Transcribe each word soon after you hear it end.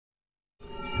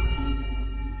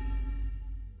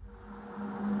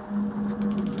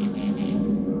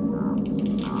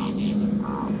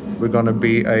We're going to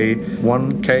be a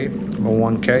 1K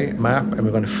or 1K map, and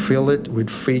we're going to fill it with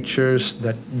features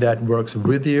that works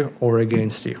with you or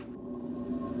against you.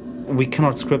 We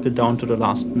cannot script it down to the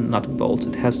last nut and bolt.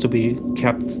 It has to be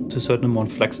kept to a certain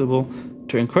amount flexible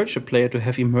to encourage the player to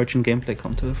have emergent gameplay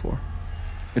come to the fore.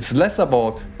 It's less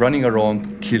about running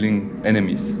around killing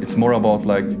enemies. It's more about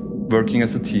like working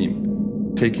as a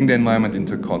team, taking the environment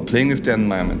into account, playing with the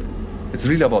environment. It's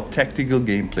really about tactical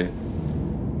gameplay.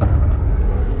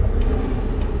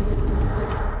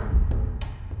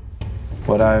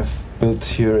 What I've built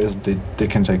here is they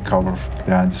can take cover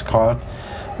behind this card.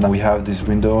 Now we have this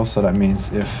window, so that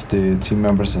means if the team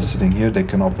members are sitting here, they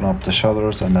can open up the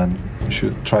shutters and then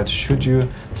try to shoot you.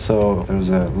 So there's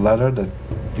a ladder that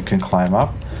you can climb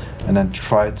up and then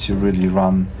try to really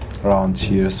run around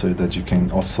here so that you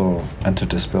can also enter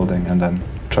this building and then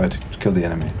try to kill the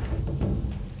enemy.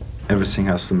 Everything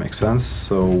has to make sense.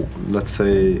 So let's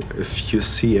say if you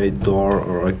see a door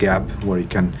or a gap where you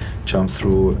can jump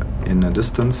through in a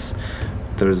distance,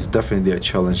 there is definitely a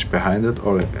challenge behind it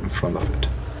or in front of it.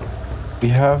 We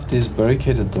have these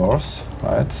barricaded doors,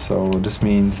 right? So this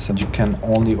means you can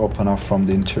only open up from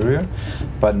the interior,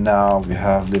 but now we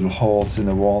have little holes in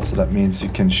the wall, so that means you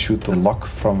can shoot the lock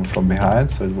from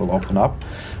behind, so it will open up.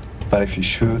 But if you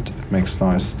shoot, it makes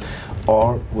noise.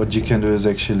 Or what you can do is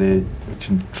actually you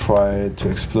can try to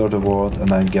explore the world and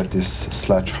then get this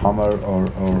sledgehammer or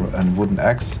a wooden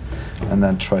axe and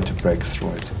then try to break through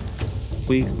it.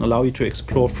 We allow you to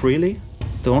explore freely.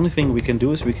 The only thing we can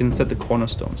do is we can set the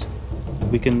cornerstones.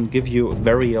 We can give you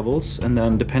variables, and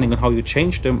then depending on how you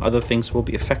change them, other things will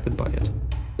be affected by it.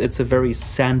 It's a very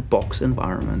sandbox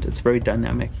environment. It's very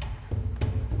dynamic.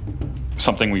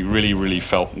 Something we really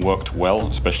felt worked well,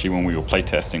 especially when we were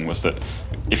playtesting, was that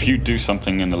if you do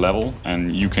something in the level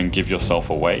and you can give yourself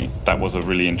away, that was a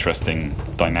really interesting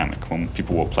dynamic when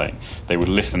people were playing. They would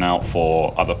listen out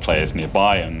for other players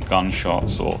nearby and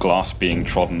gunshots or glass being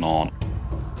trodden on.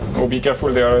 Oh, be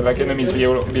careful, there are like enemies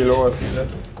below us.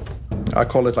 I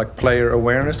call it like player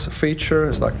awareness feature.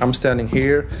 It's like I'm standing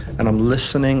here and I'm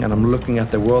listening and I'm looking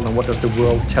at the world, and what does the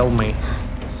world tell me?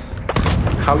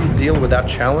 How you deal with that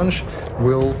challenge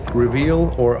will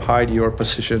reveal or hide your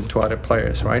position to other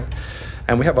players, right?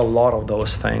 And we have a lot of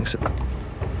those things.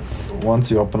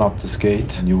 Once you open up this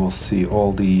gate, you will see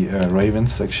all the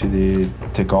ravens actually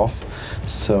take off.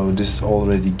 So this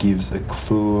already gives a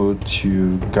clue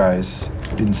to guys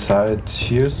inside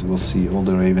here. So we'll see all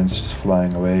the ravens just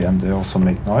flying away, and they also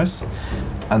make noise.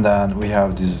 And then we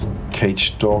have these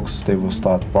caged dogs. They will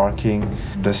start barking.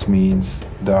 This means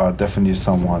there are definitely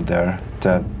someone there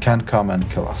that can come and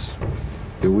kill us.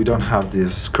 We don't have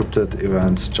these scripted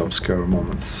events, jump scare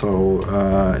moments, so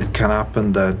it can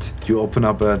happen that you open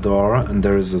up a door and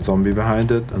there is a zombie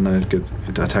behind it, and then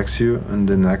it attacks you, and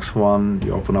the next one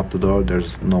you open up the door,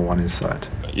 there's no one inside.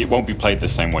 It won't be played the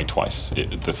same way twice.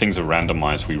 The things are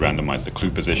randomized. We randomize the clue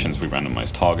positions, we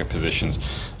randomize target positions.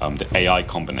 The AI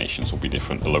combinations will be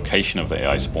different. The location of the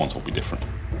AI spawns will be different.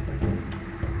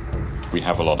 We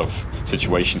have a lot of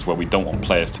situations where we don't want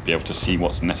players to be able to see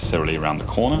what's necessarily around the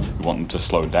corner. We want them to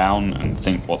slow down and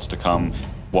think what's to come,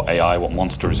 what AI, what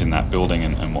monster is in that building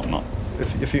and whatnot.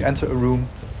 If you enter a room,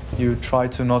 you try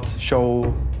to not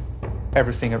show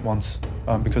everything at once,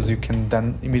 because you can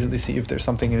then immediately see if there's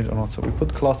something in it or not. So we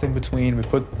put cloth in between, we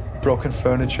put broken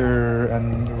furniture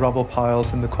and rubble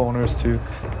piles in the corners to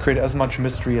create as much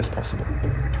mystery as possible.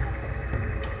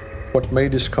 What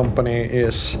made this company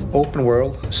is open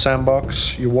world,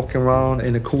 sandbox. You're walking around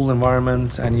in a cool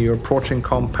environment and you're approaching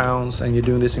compounds, and you're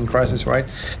doing this in Crysis, right?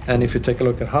 And if you take a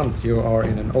look at Hunt, you are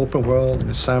in an open world, in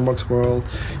a sandbox world.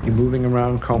 You're moving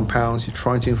around compounds, you're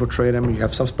trying to infiltrate them, you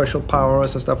have some special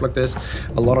powers and stuff like this.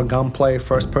 A lot of gunplay,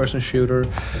 first-person shooter.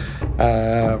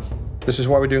 This is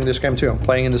why we're doing this game too. I'm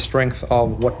playing in the strength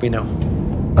of what we know.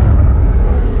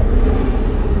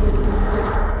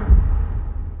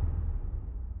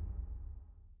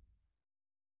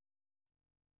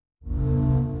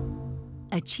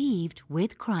 Achieved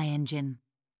with CryEngine.